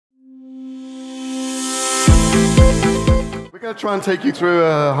going to try and take you through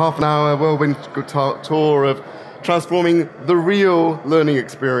a half an hour whirlwind tour of transforming the real learning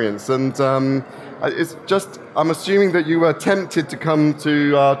experience. And it's just, I'm assuming that you were tempted to come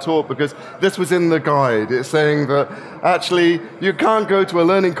to our talk because this was in the guide. It's saying that actually you can't go to a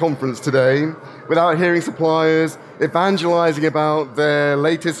learning conference today without hearing suppliers evangelizing about their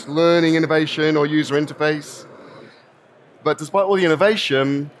latest learning innovation or user interface. But despite all the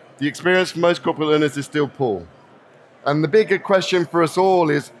innovation, the experience for most corporate learners is still poor. And the bigger question for us all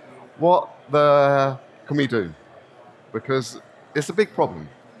is, what can we do? Because it's a big problem.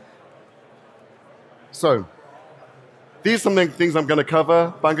 So, these are some of the things I'm going to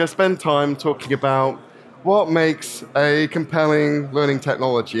cover, but I'm going to spend time talking about what makes a compelling learning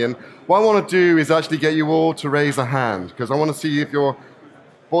technology. And what I want to do is actually get you all to raise a hand, because I want to see if your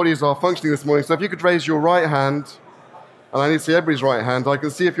bodies are functioning this morning. So if you could raise your right hand, and I need to see everybody's right hand. I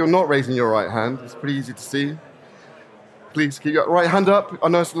can see if you're not raising your right hand. It's pretty easy to see. Please keep your right hand up. I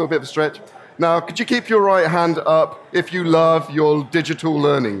know it's a little bit of a stretch. Now, could you keep your right hand up if you love your digital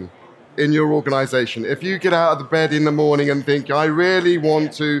learning in your organization? If you get out of the bed in the morning and think, I really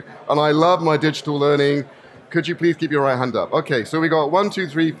want to, and I love my digital learning, could you please keep your right hand up? Okay, so we got 1, 2,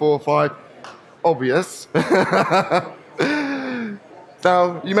 3, 4, 5. Obvious.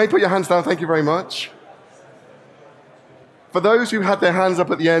 Now, you may put your hands down. Thank you very much. For those who had their hands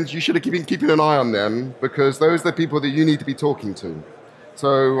up at the end, you should have been keeping an eye on them, because those are the people that you need to be talking to.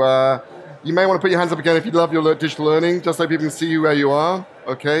 So you may want to put your hands up again if you love your digital learning, just so people can see you where you are.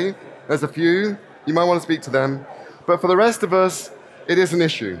 Okay, there's a few. You might want to speak to them. But for the rest of us, it is an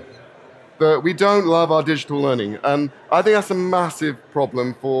issue that we don't love our digital learning. And I think that's a massive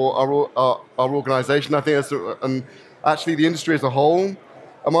problem for our organization. I think that's, and actually the industry as a whole.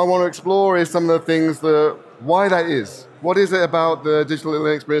 And what I want to explore is some of the things that, why that is. What is it about the digital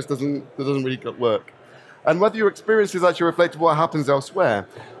learning experience that doesn't really work? And whether your experience is actually reflective of what happens elsewhere.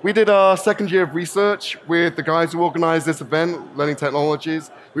 We did our second year of research with the guys who organized this event, Learning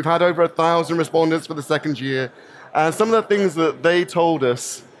Technologies. We've had over 1,000 respondents for the second year. And some of the things that they told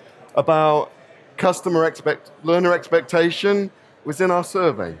us about learner expectation was in our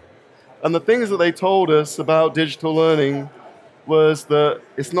survey. And the things that they told us about digital learning was that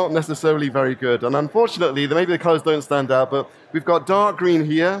it's not necessarily very good. And unfortunately, maybe the colors don't stand out, but we've got dark green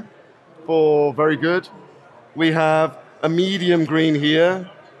here for very good. We have a medium green here,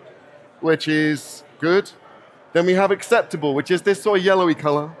 which is good. Then we have acceptable, which is this sort of yellowy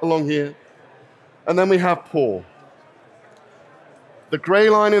color along here. And then we have poor. The gray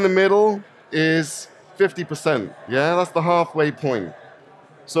line in the middle is 50%. Yeah, that's the halfway point.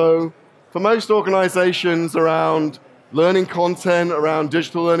 So for most organizations around learning content, around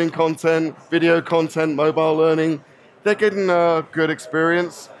digital learning content, video content, mobile learning, they're getting a good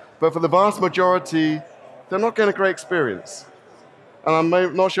experience. But for the vast majority, they're not getting a great experience. And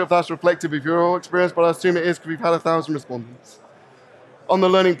I'm not sure if that's reflective of your experience, but I assume it is because we've had 1,000 respondents. On the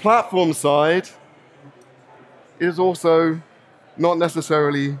learning platform side, it is also not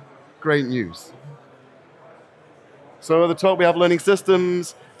necessarily great news. So at the top, we have learning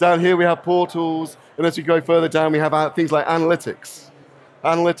systems. Down here, we have portals. And as we go further down, we have things like analytics.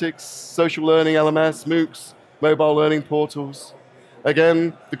 Analytics, social learning, LMS, MOOCs, mobile learning portals.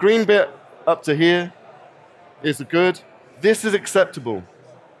 Again, the green bit up to here is good. This is acceptable.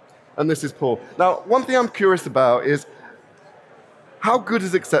 And this is poor. Now, one thing I'm curious about is, how good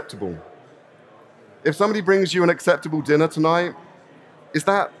is acceptable? If somebody brings you an acceptable dinner tonight, is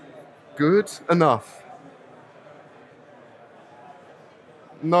that good enough?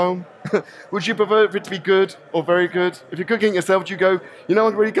 No. Would you prefer it to be good or very good? If you're cooking it yourself, do you go, you know,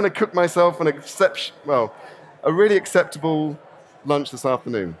 I'm really going to cook myself a really acceptable lunch this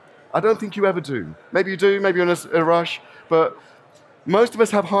afternoon? I don't think you ever do. Maybe you do, maybe you're in a rush, but most of us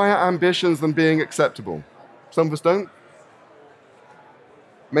have higher ambitions than being acceptable. Some of us don't.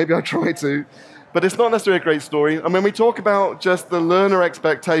 Maybe I try to, but it's not necessarily a great story. And when we talk about just the learner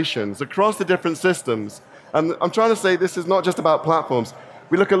expectations across the different systems, and I'm trying to say this is not just about platforms.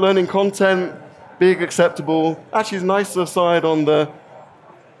 We look at learning content, being acceptable. Actually, it's a nicer side on the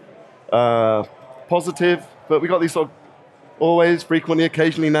positive, but we got these sort of always, frequently,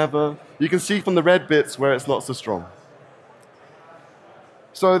 occasionally, never. You can see from the red bits where it's not so strong.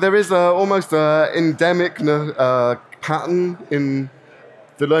 So there is almost an endemic pattern in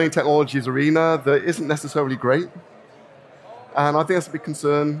the learning technologies arena that isn't necessarily great. And I think that's a big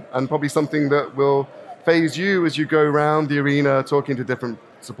concern, and probably something that will phase you as you go around the arena talking to different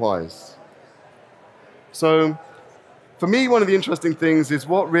suppliers. So for me, one of the interesting things is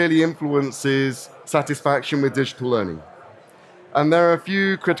what really influences satisfaction with digital learning. And there are a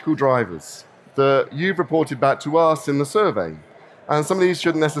few critical drivers. that you've reported back to us in the survey. And some of these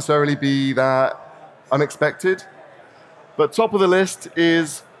shouldn't necessarily be that unexpected. But top of the list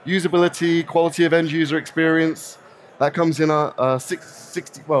is usability, quality of end user experience. That comes in almost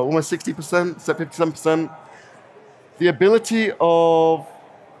 60%, 57%. The ability of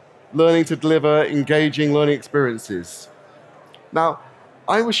learning to deliver engaging learning experiences. Now,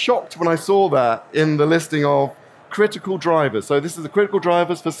 I was shocked when I saw that in the listing of critical drivers. So this is the critical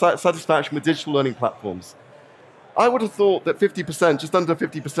drivers for satisfaction with digital learning platforms. I would have thought that 50%, just under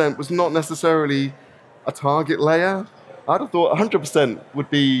 50%, was not necessarily a target layer. I'd have thought 100% would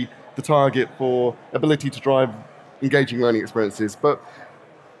be the target for ability to drive engaging learning experiences. But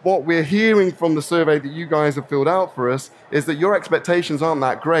what we're hearing from the survey that you guys have filled out for us is that your expectations aren't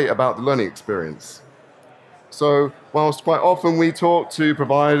that great about the learning experience. So whilst quite often we talk to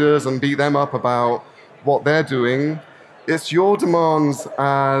providers and beat them up about what they're doing, it's your demands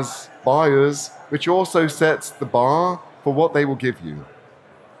as buyers which also sets the bar for what they will give you.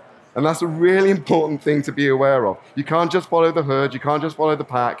 And that's a really important thing to be aware of. You can't just follow the herd, you can't just follow the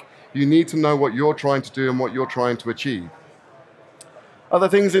pack. You need to know what you're trying to do and what you're trying to achieve. Other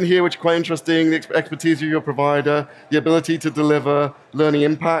things in here which are quite interesting, the expertise of your provider, the ability to deliver learning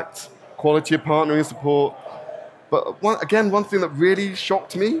impact, quality of partnering and support. But one thing that really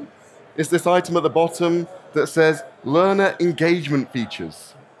shocked me is this item at the bottom that says learner engagement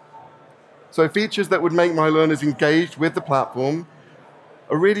features. So features that would make my learners engaged with the platform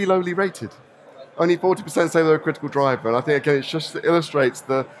are really lowly rated. Only 40% say they're a critical driver. And I think, again, it just illustrates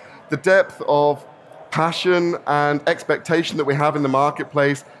the depth of passion and expectation that we have in the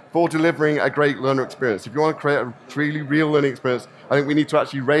marketplace for delivering a great learner experience. If you want to create a really real learning experience, I think we need to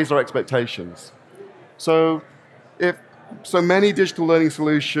actually raise our expectations. So if so many digital learning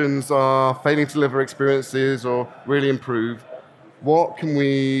solutions are failing to deliver experiences or really improve, what can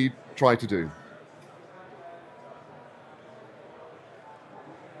we try to do?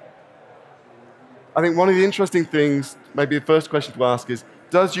 I think one of the interesting things, maybe the first question to ask is,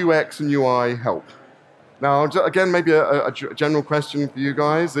 does UX and UI help? Now, again, maybe a general question for you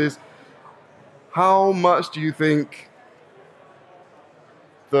guys is, how much do you think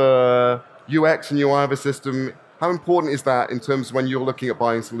the UX and UI of a system, how important is that in terms of when you're looking at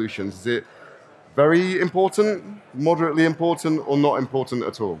buying solutions? Is it very important, moderately important, or not important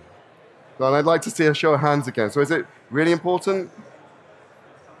at all? And I'd like to see a show of hands again. So is it really important?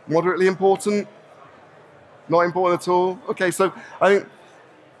 Moderately important? Not important at all? Okay, so I think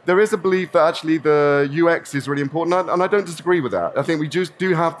there is a belief that actually the UX is really important, and I don't disagree with that. I think we just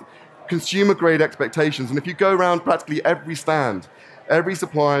do have consumer-grade expectations, and if you go around practically every stand, every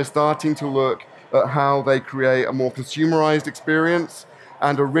supplier is starting to look at how they create a more consumerized experience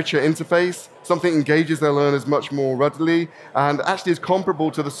and a richer interface, something engages their learners much more readily, and actually is comparable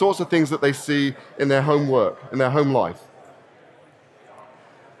to the sorts of things that they see in their home work, in their home life.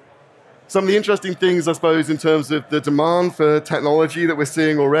 Some of the interesting things, I suppose, in terms of the demand for technology that we're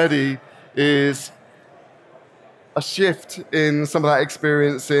seeing already is a shift in some of that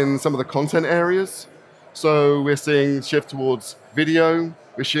experience in some of the content areas. So we're seeing a shift towards video,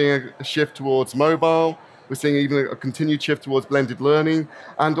 we're seeing a shift towards mobile, we're seeing even a continued shift towards blended learning,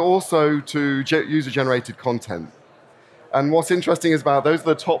 and also to user-generated content. And what's interesting is about those are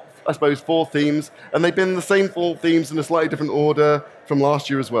the top, I suppose, 4 themes, and they've been the same 4 themes in a slightly different order from last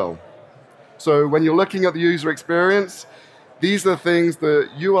year as well. So when you're looking at the user experience, these are things that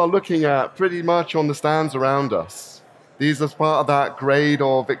you are looking at pretty much on the stands around us. These are part of that grade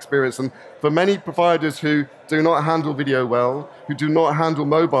of experience. And for many providers who do not handle video well, who do not handle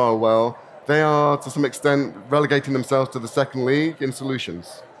mobile well, they are to some extent relegating themselves to the second league in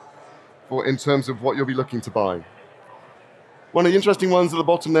solutions in terms of what you'll be looking to buy. One of the interesting ones at the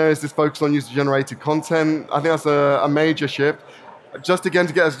bottom there is this focus on user-generated content. I think that's a major shift. Just again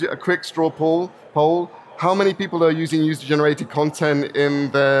to get a quick straw poll, how many people are using user-generated content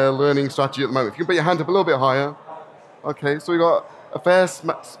in their learning strategy at the moment? If you can put your hand up a little bit higher. Okay, so we've got a fair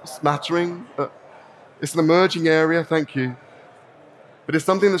smattering. It's an emerging area, thank you. But it's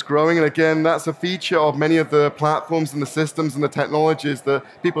something that's growing, and again, that's a feature of many of the platforms and the systems and the technologies that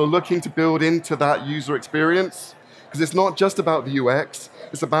people are looking to build into that user experience. Because it's not just about the UX,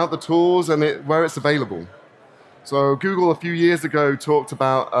 it's about the tools and where it's available. So Google a few years ago talked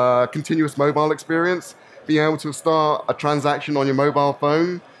about a continuous mobile experience, being able to start a transaction on your mobile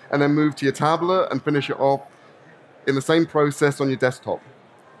phone and then move to your tablet and finish it off in the same process on your desktop.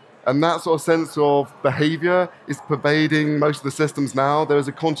 And that sort of sense of behavior is pervading most of the systems now. There is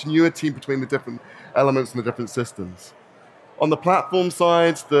a continuity between the different elements and the different systems. On the platform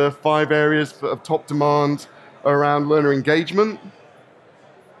side, the 5 areas of top demand are around learner engagement,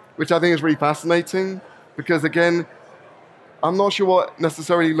 which I think is really fascinating because, again, I'm not sure what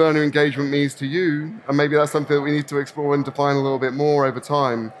necessarily learner engagement means to you, and maybe that's something that we need to explore and define a little bit more over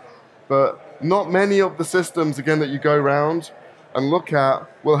time. But not many of the systems, again, that you go around and look at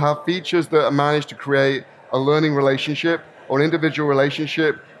will have features that are managed to create a learning relationship or an individual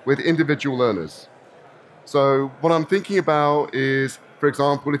relationship with individual learners. So what I'm thinking about is, for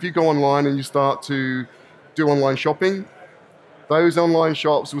example, if you go online and you start to do online shopping, those online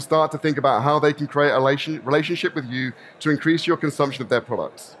shops will start to think about how they can create a relationship with you to increase your consumption of their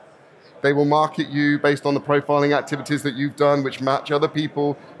products. They will market you based on the profiling activities that you've done, which match other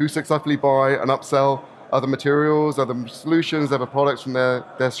people who successfully buy and upsell other materials, other solutions, other products from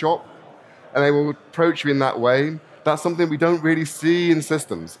their shop. And they will approach you in that way. That's something we don't really see in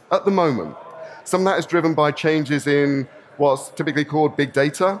systems at the moment. Some of that is driven by changes in what's typically called big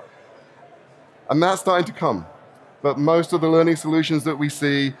data. And that's starting to come. But most of the learning solutions that we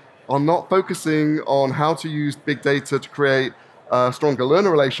see are not focusing on how to use big data to create a stronger learner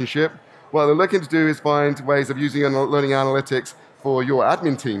relationship. What they're looking to do is find ways of using learning analytics for your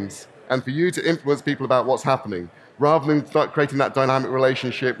admin teams and for you to influence people about what's happening, rather than start creating that dynamic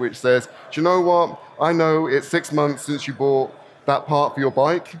relationship which says, do you know what? I know it's 6 months since you bought that part for your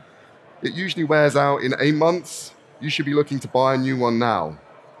bike. It usually wears out in 8 months. You should be looking to buy a new one now.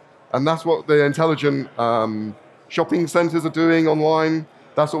 And that's what the intelligent shopping centers are doing online.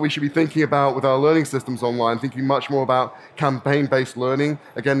 That's what we should be thinking about with our learning systems online, thinking much more about campaign-based learning.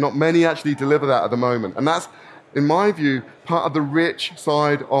 Again, not many actually deliver that at the moment. And that's, in my view, part of the rich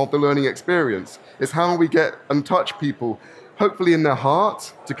side of the learning experience, is how we get and touch people, hopefully in their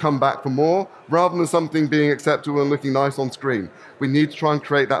heart, to come back for more, rather than something being acceptable and looking nice on screen. We need to try and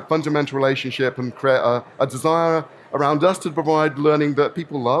create that fundamental relationship and create a desire around us to provide learning that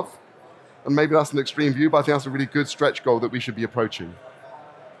people love. And maybe that's an extreme view, but I think that's a really good stretch goal that we should be approaching.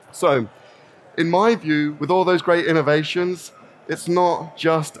 So, in my view, with all those great innovations, it's not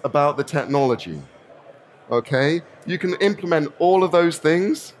just about the technology, okay? You can implement all of those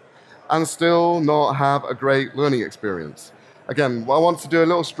things and still not have a great learning experience. Again, I want to do a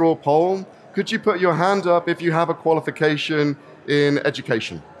little straw poll. Could you put your hand up if you have a qualification in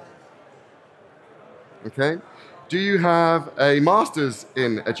education? Okay. Do you have a master's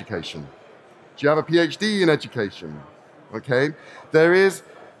in education? Do you have a PhD in education? Okay. There is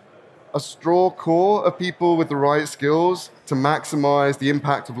a straw core of people with the right skills to maximize the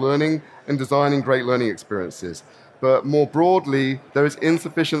impact of learning and designing great learning experiences. But more broadly, there is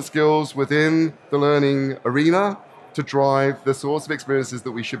insufficient skills within the learning arena to drive the sorts of experiences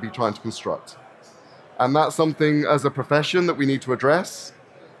that we should be trying to construct. And that's something as a profession that we need to address.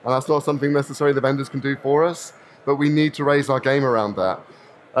 And that's not something necessarily the vendors can do for us, but we need to raise our game around that.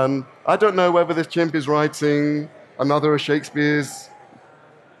 And I don't know whether this chimp is writing another of Shakespeare's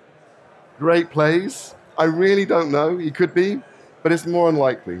great plays. I really don't know. He could be, but it's more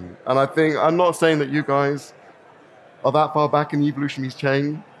unlikely. And I think, I'm not saying that you guys are that far back in the evolutionary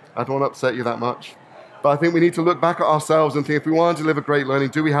chain. I don't want to upset you that much. But I think we need to look back at ourselves and think, if we want to deliver great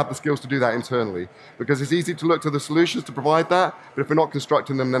learning, do we have the skills to do that internally? Because it's easy to look to the solutions to provide that, but if we're not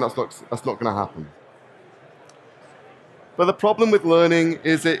constructing them, then that's not going to happen. But the problem with learning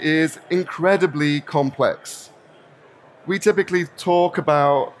is it is incredibly complex. We typically talk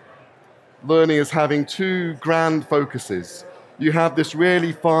about learning as having two grand focuses. You have this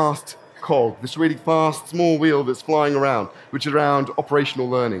really fast cog, this really fast small wheel that's flying around, which is around operational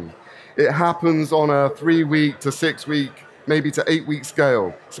learning. It happens on a 3-week to 6-week, maybe to 8-week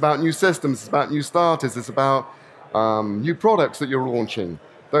scale. It's about new systems, it's about new starters, it's about new products that you're launching.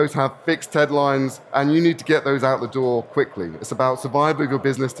 Those have fixed deadlines, and you need to get those out the door quickly. It's about survival of your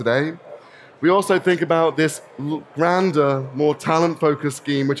business today. We also think about this grander, more talent-focused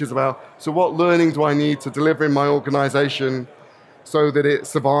scheme, which is about, so what learning do I need to deliver in my organization so that it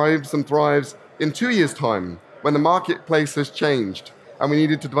survives and thrives in 2 years' time, when the marketplace has changed, and we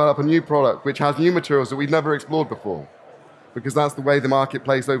needed to develop a new product which has new materials that we've never explored before, because that's the way the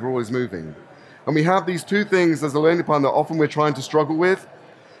marketplace overall is moving. And we have these two things as a learning partner that often we're trying to struggle with.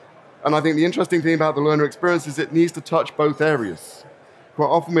 And I think the interesting thing about the learner experience is it needs to touch both areas. Quite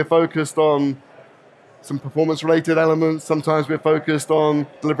often we're focused on some performance-related elements. Sometimes we're focused on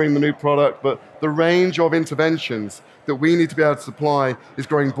delivering the new product. But the range of interventions that we need to be able to supply is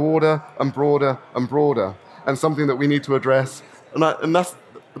growing broader and broader and broader, and something that we need to address. And that's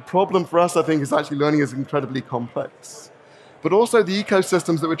the problem for us, I think, is actually learning is incredibly complex. But also the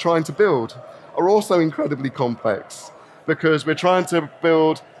ecosystems that we're trying to build are also incredibly complex, because we're trying to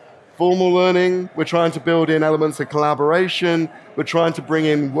build formal learning, we're trying to build in elements of collaboration, we're trying to bring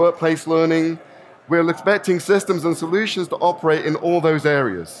in workplace learning, we're expecting systems and solutions to operate in all those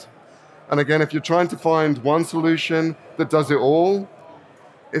areas. And again, if you're trying to find one solution that does it all,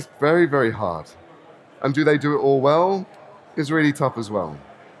 it's very, very hard. And do they do it all well? Is really tough as well.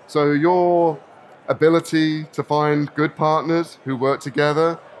 So your ability to find good partners who work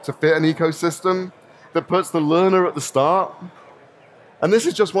together to fit an ecosystem that puts the learner at the start. And this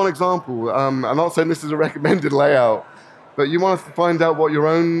is just one example. I'm not saying this is a recommended layout, but you want to find out what your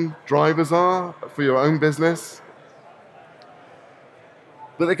own drivers are for your own business.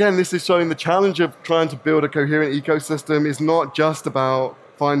 But again, this is showing the challenge of trying to build a coherent ecosystem is not just about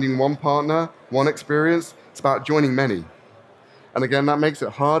finding one partner, one experience, it's about joining many. And again, that makes it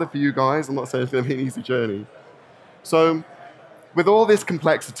harder for you guys. I'm not saying it's going to be an easy journey. So with all this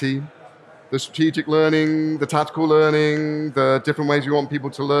complexity, the strategic learning, the tactical learning, the different ways we want people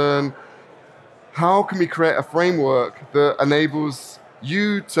to learn, how can we create a framework that enables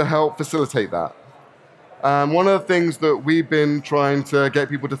you to help facilitate that? One of the things that we've been trying to get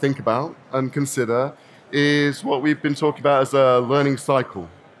people to think about and consider is what we've been talking about as a learning cycle.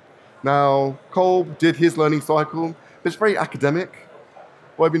 Now, Kolb did his learning cycle, but it's very academic.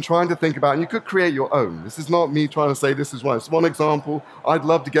 What I've been trying to think about, and you could create your own. This is not me trying to say this is one. It's one example. I'd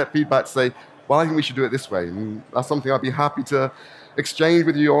love to get feedback to say, well, I think we should do it this way. And that's something I'd be happy to exchange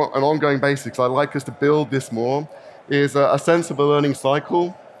with you on an ongoing basis. I'd like us to build this more, is a sense of a learning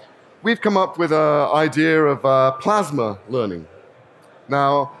cycle. We've come up with an idea of plasma learning.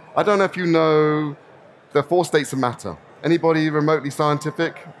 Now, I don't know if you know the 4 states of matter. Anybody remotely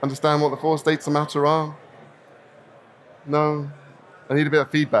scientific understand what the 4 states of matter are? No? I need a bit of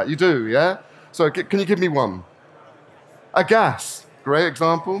feedback. You do, yeah? So can you give me one? A gas. Great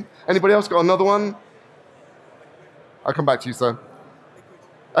example. Anybody else got another one? I'll come back to you, sir.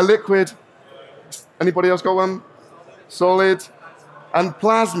 A liquid. Anybody else got one? Solid. And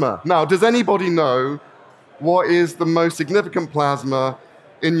plasma. Now, does anybody know what is the most significant plasma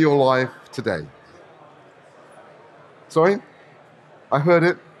in your life today? Sorry? I heard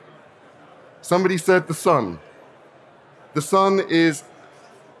it. Somebody said the sun. The sun is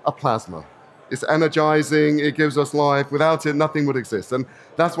a plasma. It's energizing, it gives us life. Without it, nothing would exist. And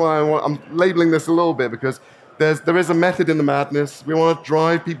that's why I'm labeling this a little bit, because there is a method in the madness. We want to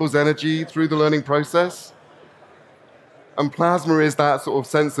drive people's energy through the learning process. And plasma is that sort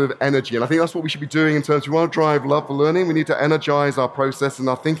of sense of energy. And I think that's what we should be doing in terms of we want to drive love for learning. We need to energize our process and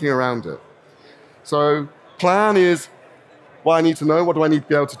our thinking around it. So plan is what I need to know, what do I need to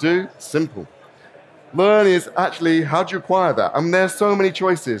be able to do? Simple. Learn is actually, how do you acquire that? And there's so many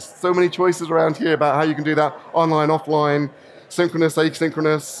choices around here about how you can do that, online, offline, synchronous,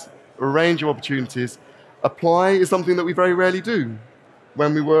 asynchronous, a range of opportunities. Apply is something that we very rarely do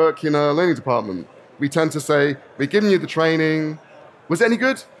when we work in a learning department. We tend to say, we're giving you the training. Was it any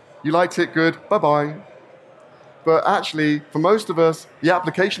good? You liked it, good, bye-bye. But actually, for most of us, the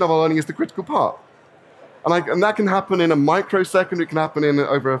application of our learning is the critical part. And that can happen in a microsecond, it can happen in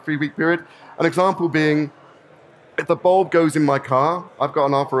over a 3-week period. An example being, if the bulb goes in my car, I've got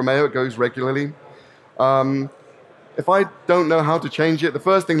an Alfa Romeo, it goes regularly. If I don't know how to change it, the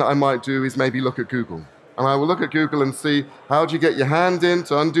first thing that I might do is maybe look at Google. And I will look at Google and see, how do you get your hand in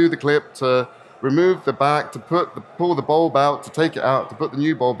to undo the clip, to remove the back, to pull the bulb out, to take it out, to put the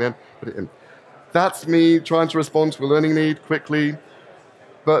new bulb in, put it in. That's me trying to respond to a learning need quickly.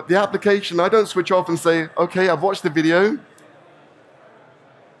 But the application, I don't switch off and say, okay, I've watched the video.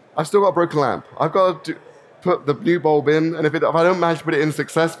 I've still got a broken lamp. I've got to put the new bulb in, and if I don't manage to put it in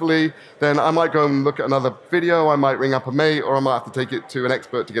successfully, then I might go and look at another video, I might ring up a mate, or I might have to take it to an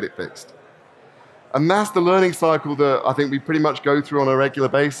expert to get it fixed. And that's the learning cycle that I think we pretty much go through on a regular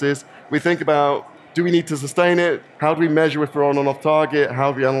basis. We think about, do we need to sustain it? How do we measure if we're on and off target?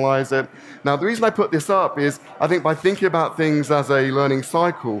 How do we analyze it? Now, the reason I put this up is, I think by thinking about things as a learning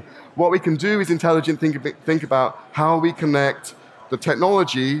cycle, what we can do is intelligently think about how we connect the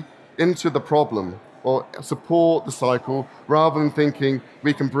technology into the problem, or support the cycle, rather than thinking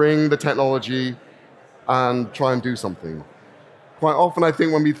we can bring the technology and try and do something. Quite often, I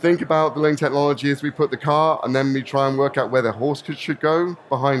think when we think about the learning technologies, we put the car and then we try and work out where the horse should go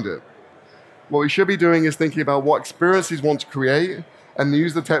behind it. What we should be doing is thinking about what experiences we want to create and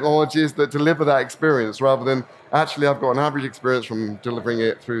use the technologies that deliver that experience, rather than, actually, I've got an average experience from delivering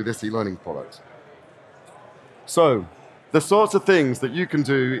it through this e-learning product. So, the sorts of things that you can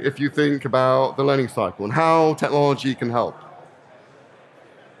do if you think about the learning cycle and how technology can help.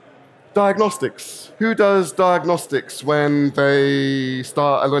 Diagnostics. Who does diagnostics when they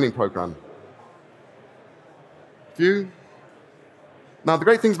start a learning program? Few? Now, the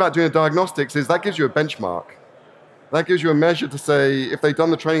great things about doing diagnostics is that gives you a benchmark. That gives you a measure to say, if they've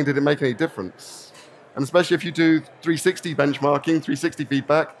done the training, did it make any difference? And especially if you do 360 benchmarking, 360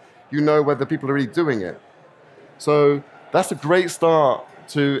 feedback, you know whether people are really doing it. So that's a great start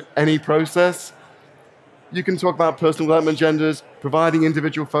to any process. You can talk about personal development agendas, providing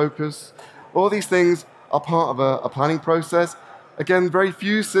individual focus. All these things are part of a planning process. Again, very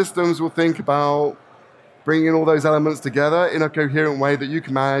few systems will think about bringing all those elements together in a coherent way that you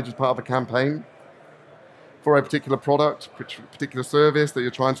can manage as part of a campaign for a particular product, particular service that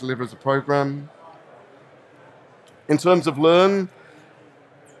you're trying to deliver as a program. In terms of learn,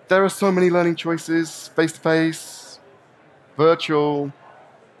 there are so many learning choices, face-to-face, virtual,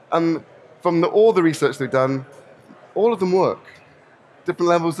 and from all the research they've done, all of them work. Different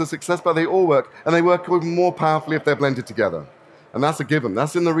levels of success, but they all work, and they work even more powerfully if they're blended together. And that's a given.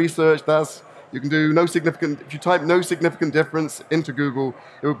 That's in the research. You can do if you type no significant difference into Google,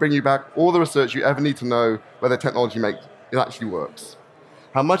 it will bring you back all the research you ever need to know whether technology it actually works.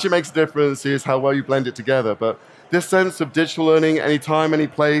 How much it makes a difference is how well you blend it together, but this sense of digital learning, anytime, any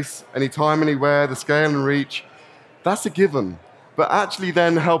place, anytime, anywhere, the scale and reach, that's a given. But actually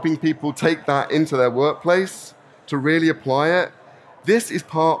then helping people take that into their workplace to really apply it, this is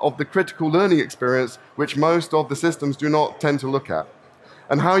part of the critical learning experience which most of the systems do not tend to look at.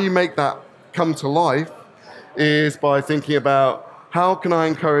 And how you make that come to life is by thinking about how can I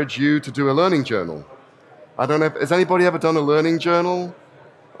encourage you to do a learning journal? I don't know, has anybody ever done a learning journal?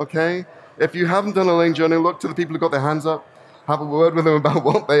 Okay. If you haven't done a learning journal, look to the people who got their hands up, have a word with them about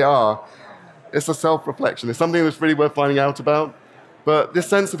what they are. It's a self-reflection. It's something that's really worth finding out about. But this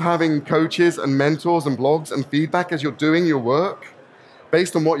sense of having coaches and mentors and blogs and feedback as you're doing your work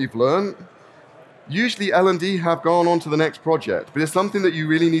based on what you've learned, usually L&D have gone on to the next project, but it's something that you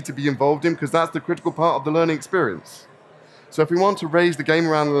really need to be involved in because that's the critical part of the learning experience. So if we want to raise the game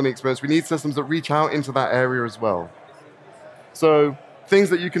around the learning experience, we need systems that reach out into that area as well. So things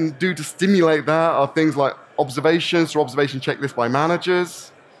that you can do to stimulate that are things like observations or observation checklists by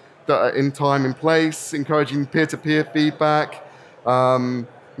managers that are in time and place, encouraging peer-to-peer feedback,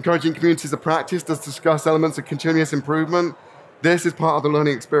 encouraging communities of practice to discuss elements of continuous improvement. This is part of the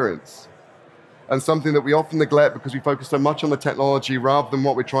learning experience, and something that we often neglect because we focus so much on the technology rather than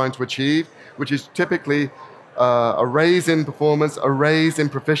what we're trying to achieve, which is typically a raise in performance, a raise in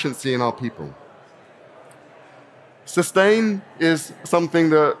proficiency in our people. Sustain is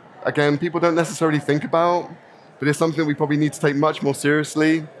something that, again, people don't necessarily think about, but it's something we probably need to take much more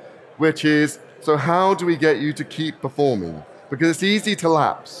seriously, which is, so how do we get you to keep performing? Because it's easy to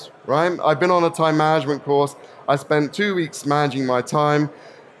lapse, right? I've been on a time management course. I spent 2 weeks managing my time.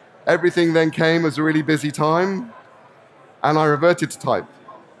 Everything then came as a really busy time, and I reverted to type.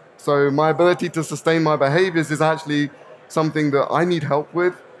 So my ability to sustain my behaviors is actually something that I need help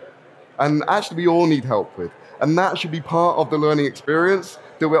with, and actually we all need help with. And that should be part of the learning experience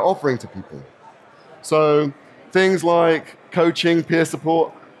that we're offering to people. So things like coaching, peer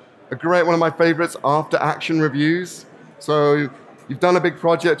support, one of my favorites, after action reviews. So you've done a big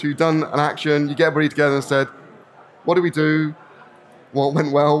project, you've done an action, you get everybody together and said, what do we do? What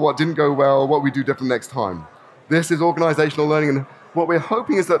went well? What didn't go well? What we do different next time? This is organizational learning, and what we're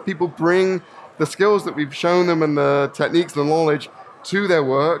hoping is that people bring the skills that we've shown them and the techniques and the knowledge to their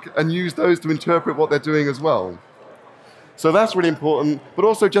work and use those to interpret what they're doing as well. So that's really important, but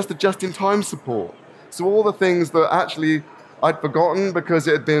also just the just-in-time support. So all the things that actually I'd forgotten because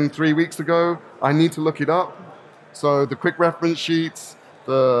it had been 3 weeks ago, I need to look it up. So the quick reference sheets,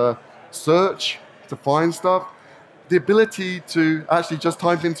 the search to find stuff, the ability to actually just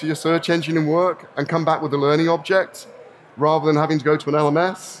type into your search engine and work and come back with a learning object rather than having to go to an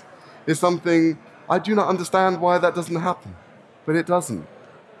LMS is something I do not understand why that doesn't happen, but it doesn't.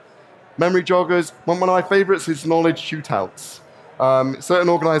 Memory joggers, one of my favorites is knowledge shootouts. Certain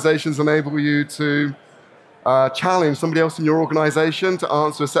organizations enable you to challenge somebody else in your organization to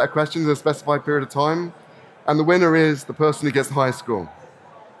answer a set of questions in a specified period of time, and the winner is the person who gets the highest score.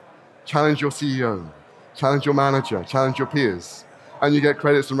 Challenge your CEO, challenge your manager, challenge your peers, and you get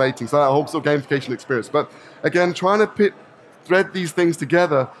credits and ratings. So that whole sort of gamification experience. But again, trying to thread these things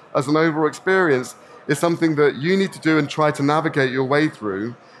together as an overall experience is something that you need to do and try to navigate your way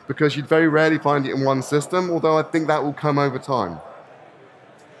through, because you'd very rarely find it in one system, although I think that will come over time.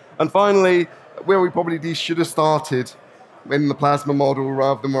 And finally, where we probably should have started in the plasma model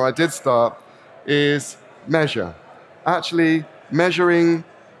rather than where I did start, is measure. Actually measuring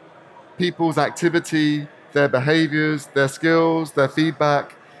people's activity, their behaviors, their skills, their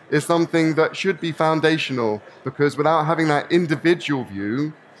feedback is something that should be foundational, because without having that individual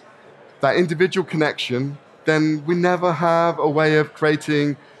view, that individual connection, then we never have a way of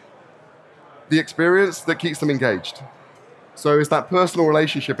creating the experience that keeps them engaged. So it's that personal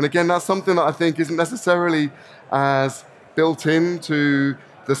relationship. And again, that's something that I think isn't necessarily as built into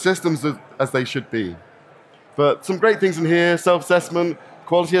the systems as they should be. But some great things in here: self-assessment,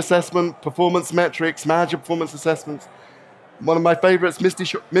 quality assessment, performance metrics, manager performance assessments. One of my favorites,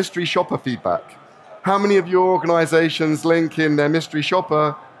 mystery shopper feedback. How many of your organizations link in their mystery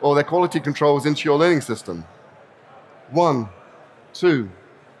shopper or their quality controls into your learning system? 1, 2.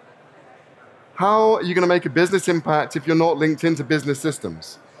 How are you going to make a business impact if you're not linked into business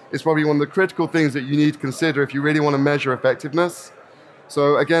systems? It's probably one of the critical things that you need to consider if you really want to measure effectiveness.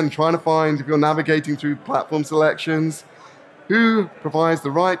 So again, trying to find, if you're navigating through platform selections, who provides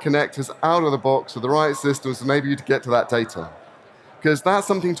the right connectors out of the box for the right systems to enable you to get to that data. Because that's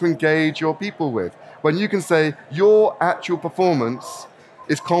something to engage your people with. When you can say your actual performance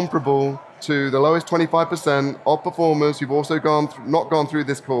is comparable to the lowest 25% of performers who've also not gone through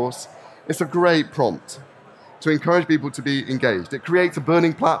this course, it's a great prompt to encourage people to be engaged. It creates a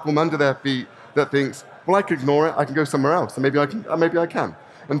burning platform under their feet that thinks, well, I can ignore it, I can go somewhere else, and maybe I can,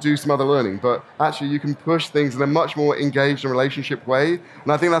 and do some other learning. But actually, you can push things in a much more engaged and relationship way.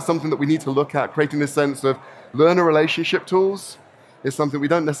 And I think that's something that we need to look at, creating this sense of learner relationship tools is something we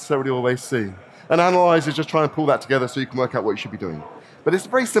don't necessarily always see. And Analyze is just trying to pull that together so you can work out what you should be doing. But it's a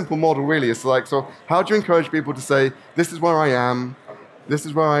very simple model, really. It's like, so how do you encourage people to say, this is where I am, this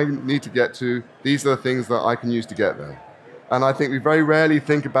is where I need to get to, these are the things that I can use to get there. And I think we very rarely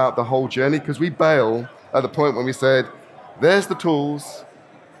think about the whole journey, because we bail at the point when we said, there's the tools,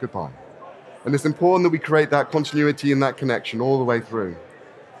 goodbye. And it's important that we create that continuity and that connection all the way through.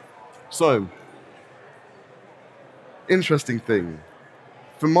 So, interesting thing.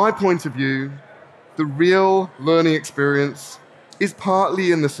 From my point of view, the real learning experience is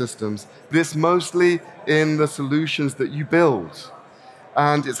partly in the systems, but it's mostly in the solutions that you build.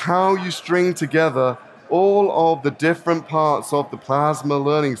 And it's how you string together all of the different parts of the Plasma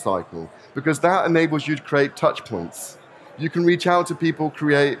learning cycle, because that enables you to create touch points. You can reach out to people,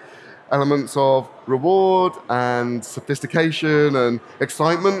 create elements of reward and sophistication and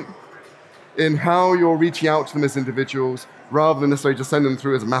excitement in how you're reaching out to them as individuals, rather than necessarily just send them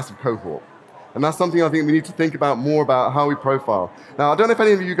through as a massive cohort. And that's something I think we need to think about more about how we profile. Now, I don't know if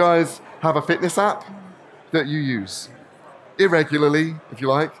any of you guys have a fitness app that you use irregularly, if you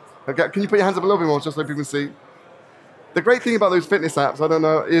like. Okay, can you put your hands up a little bit more just so people can see? The great thing about those fitness apps, I don't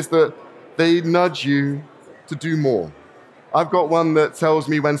know, is that they nudge you to do more. I've got one that tells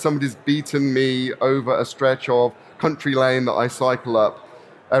me when somebody's beaten me over a stretch of country lane that I cycle up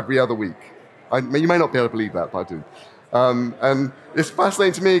every other week. You may not be able to believe that, but I do. And it's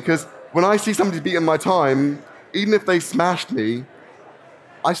fascinating to me because when I see somebody beating my time, even if they smashed me,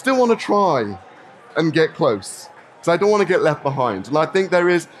 I still want to try and get close, because I don't want to get left behind. And I think there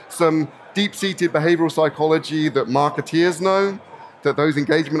is some deep-seated behavioral psychology that marketeers know, that those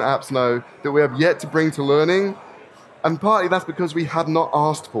engagement apps know, that we have yet to bring to learning. And partly that's because we have not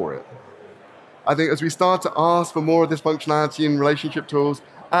asked for it. I think as we start to ask for more of this functionality in relationship tools,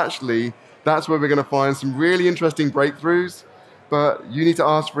 actually, that's where we're going to find some really interesting breakthroughs, but you need to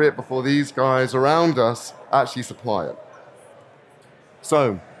ask for it before these guys around us actually supply it.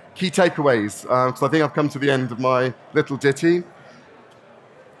 So, key takeaways, because I think I've come to the end of my little ditty.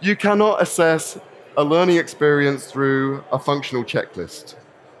 You cannot assess a learning experience through a functional checklist.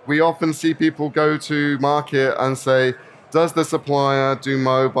 We often see people go to market and say, does the supplier do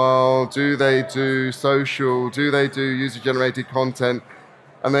mobile? Do they do social? Do they do user-generated content?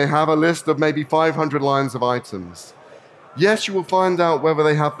 And they have a list of maybe 500 lines of items. Yes, you will find out whether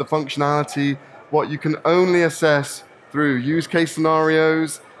they have the functionality. What you can only assess through use case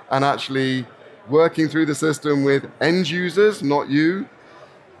scenarios and actually working through the system with end users, not you,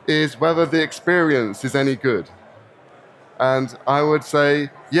 is whether the experience is any good. And I would say,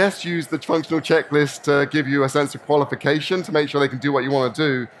 yes, use the functional checklist to give you a sense of qualification to make sure they can do what you want to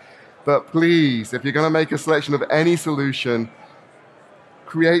do. But please, if you're going to make a selection of any solution,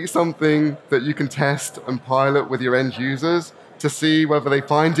 create something that you can test and pilot with your end users to see whether they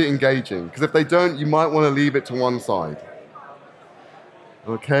find it engaging. Because if they don't, you might want to leave it to one side.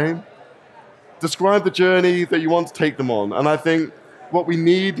 Okay? Describe the journey that you want to take them on. And I think what we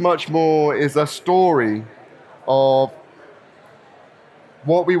need much more is a story of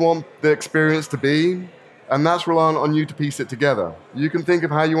what we want the experience to be, and that's reliant on you to piece it together. You can think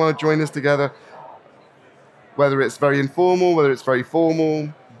of how you want to join this together, whether it's very informal, whether it's very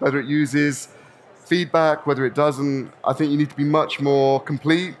formal, whether it uses feedback, whether it doesn't. I think you need to be much more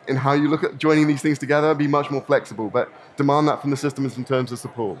complete in how you look at joining these things together, be much more flexible, but demand that from the systems in terms of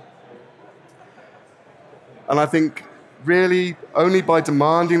support. And I think really only by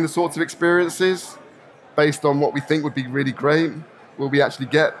demanding the sorts of experiences based on what we think would be really great, will we actually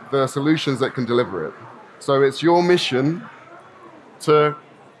get the solutions that can deliver it. So it's your mission to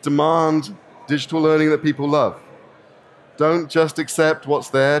demand digital learning that people love. Don't just accept what's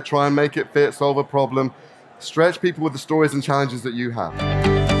there, try and make it fit, solve a problem. Stretch people with the stories and challenges that you have.